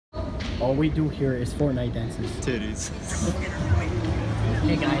All we do here is Fortnite dances. Titties.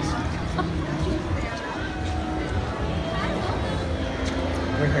 Hey guys.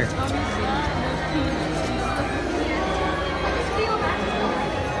 We're here.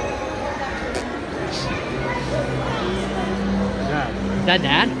 Is that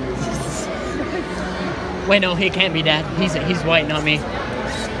Dad? Wait, no, he can't be Dad. He's white, not me.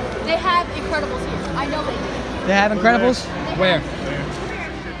 They have Incredibles here. I know they do. They have Incredibles? Where?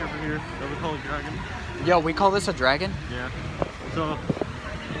 Over here that we call a dragon. Yo, we call this a dragon? Yeah. So,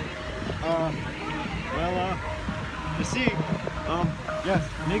 you see, yes,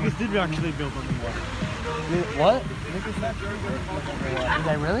 niggas did actually build on the wall. What? Niggas actually built on the wall. Is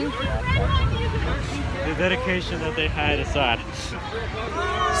that really? The dedication that they had is sad.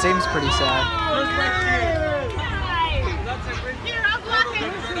 Seems pretty sad.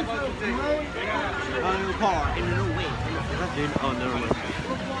 Oh, never mind.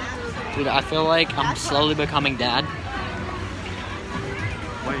 Dude, I feel like I'm slowly becoming Dad.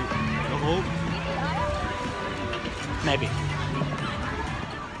 Wait, the hope? Maybe.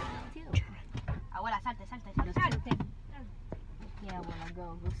 Abuela, salte, salte, salte, salte. Yeah, abuela,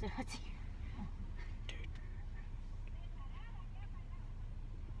 go sit out here.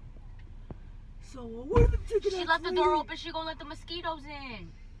 So what are the tickets? She left the door open. She gonna let the mosquitoes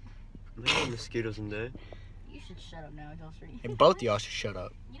in. There are mosquitoes in there. You should shut up now, Jocelyn. And both of y'all should shut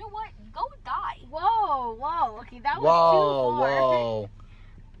up. You know what? Go die. Whoa, whoa. Okay, that was Whoa, too far. whoa.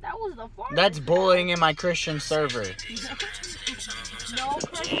 That was the farthest. That's bullying in my Christian server. No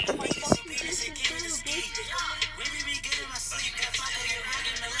pressure for my fucking Christian too, bitch.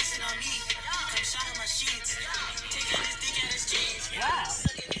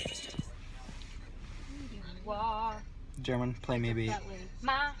 Wow. German, play me a beat.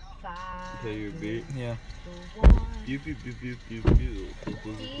 My fire. Play your beat. Yeah. Pew pew pew pew pew pew.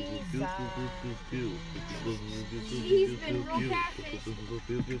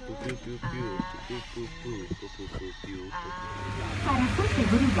 Para su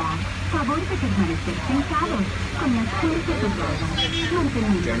seguridad, favor de permanecer sentados con las puertas cerradas.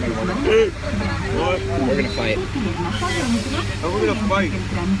 Manteniendo What? We're gonna fight. piernas adentro. How are we gonna fight? El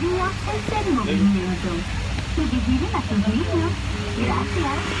tranvía está en movimiento. Se dividen a sus niños.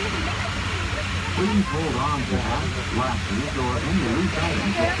 Gracias. Please hold on to hats, glasses, or any loose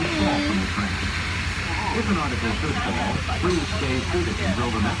items that could fall from the train. If an article should fall, please stay seated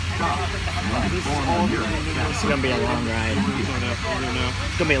until the next stop and inform the nearest It's gonna be a long ride.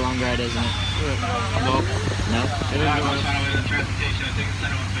 It's gonna be a long ride, isn't it? No. No?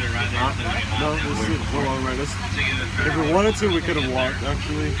 No, this is a long ride. If we wanted to, we could have walked,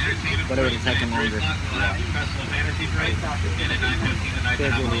 actually. But it would have taken longer.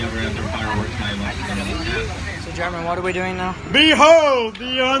 So, German, what are we doing now? Behold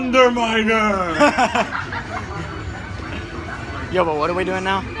the Underminer! Yo, but what are we doing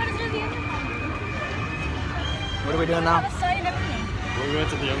now? What are we doing now? We went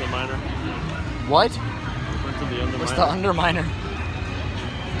to the Underminer. What? We went to the Underminer. What's the Underminer?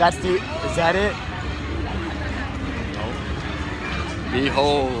 That's the... Is that it? No.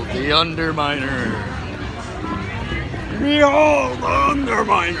 Behold the Underminer. Behold the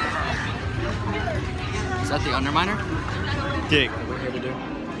Underminer! Is that the Underminer? Dick. What we're here to do?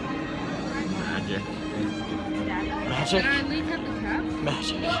 Magic. Magic?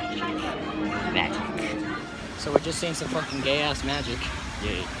 Magic. Magic. So we're just seeing some fucking gay ass magic.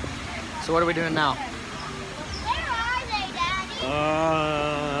 Yay. So what are we doing now? I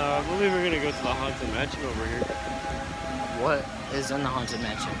believe we're gonna go to the Haunted Mansion over here. What is in the Haunted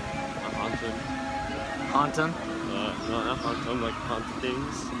Mansion? Haunted. Haunted? No, not haunted, like haunted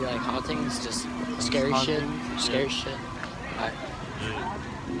things. You like hauntings? Just scary shit? Hauntings, Scary yeah. shit? Alright.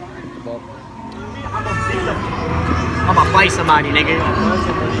 Yeah. Well, I'ma fight somebody, nigga.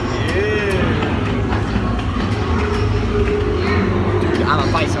 Dude, I'ma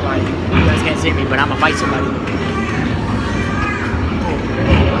fight somebody. You guys can't see me, but I'ma fight somebody.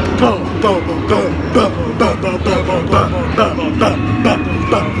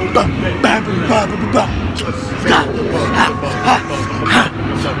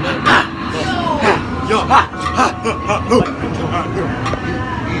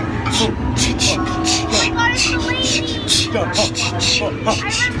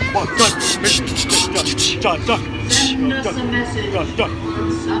 Send us a message from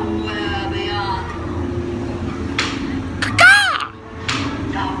somewhere beyond.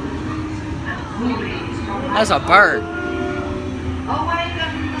 That's a bird.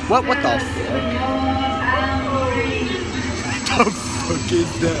 What the fuck? What the fuck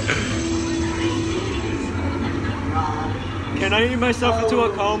is that? Can I eat myself into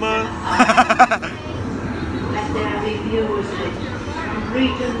a coma?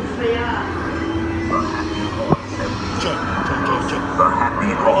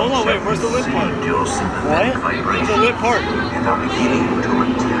 Hold on, wait, where's the lit part? What? Where's the lit part? What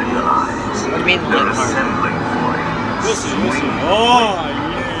do you mean the lit part? Listen. Oh,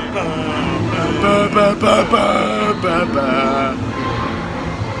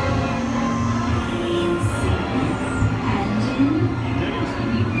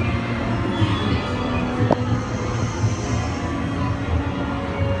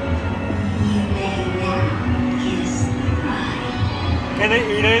 yeah. Can I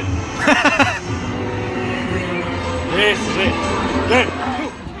eat it? This is it.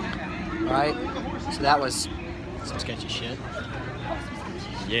 Alright, so that was some sketchy shit.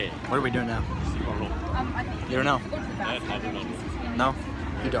 Yeah. What are we doing now? You don't know? I don't know. No?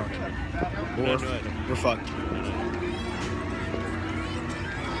 You don't. We're fucked.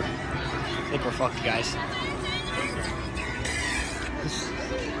 I think we're fucked, guys.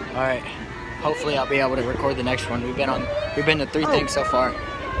 Alright. Hopefully I'll be able to record the next one. We've been to 3 things so far.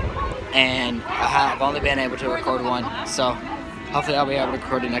 And I've only been able to record 1. So hopefully I'll be able to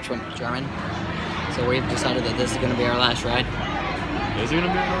record the next one. German. So we've decided that this is gonna be our last ride. Is it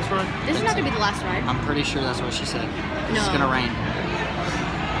gonna be our last ride? This is not gonna be the last ride. I'm pretty sure that's what she said. No. It's gonna rain.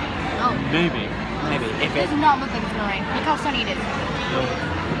 Oh. Maybe. Maybe. If It it does not look like it's gonna rain. Look how sunny it is.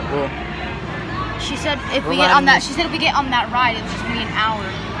 well, She said if We're we get on riding that. She said if we get on that ride, it's just gonna be an hour.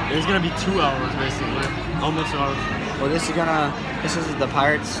 It's gonna be 2 hours basically. Almost 2 hours. well, this is the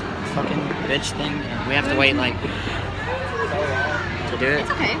Pirates fucking bitch thing. And we have to wait like to do it.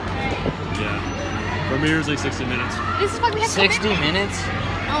 It's okay. Yeah. From here it's like 60 minutes. This is why we have 60 minutes?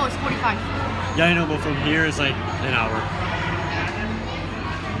 No, it's 45. Yeah, I know, but from here it's like an hour.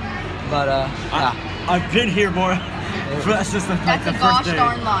 But yeah. I've been here more. Since the That's a first gosh day.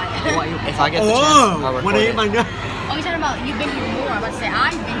 darn lie. If I get the chance, I'll record when I ate it. my nut. Oh, you're talking about you've been here more. I'm about to say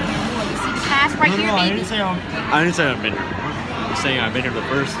I've been here more. You see the pass right here, I baby? didn't say I've been here. I'm saying I've been here the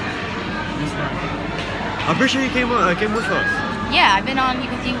first. I'm pretty sure you came with us. Yeah, I've been on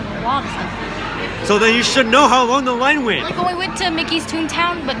with you a lot of stuff. So then you should know how long the line went. Like when we went to Mickey's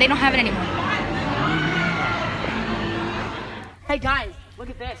Toontown, but they don't have it anymore. Hey guys, look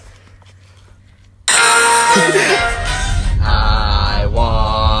at this. I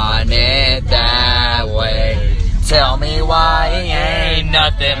want it that way. Tell me why he ain't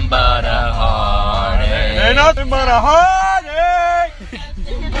nothing but a heartache. Ain't nothing but a heartache.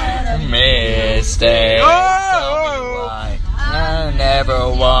 Mistake. Tell me why. I never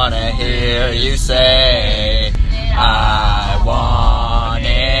wanna hear you say I want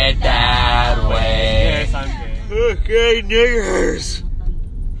it that way. Yes, I'm gay. Okay, niggers.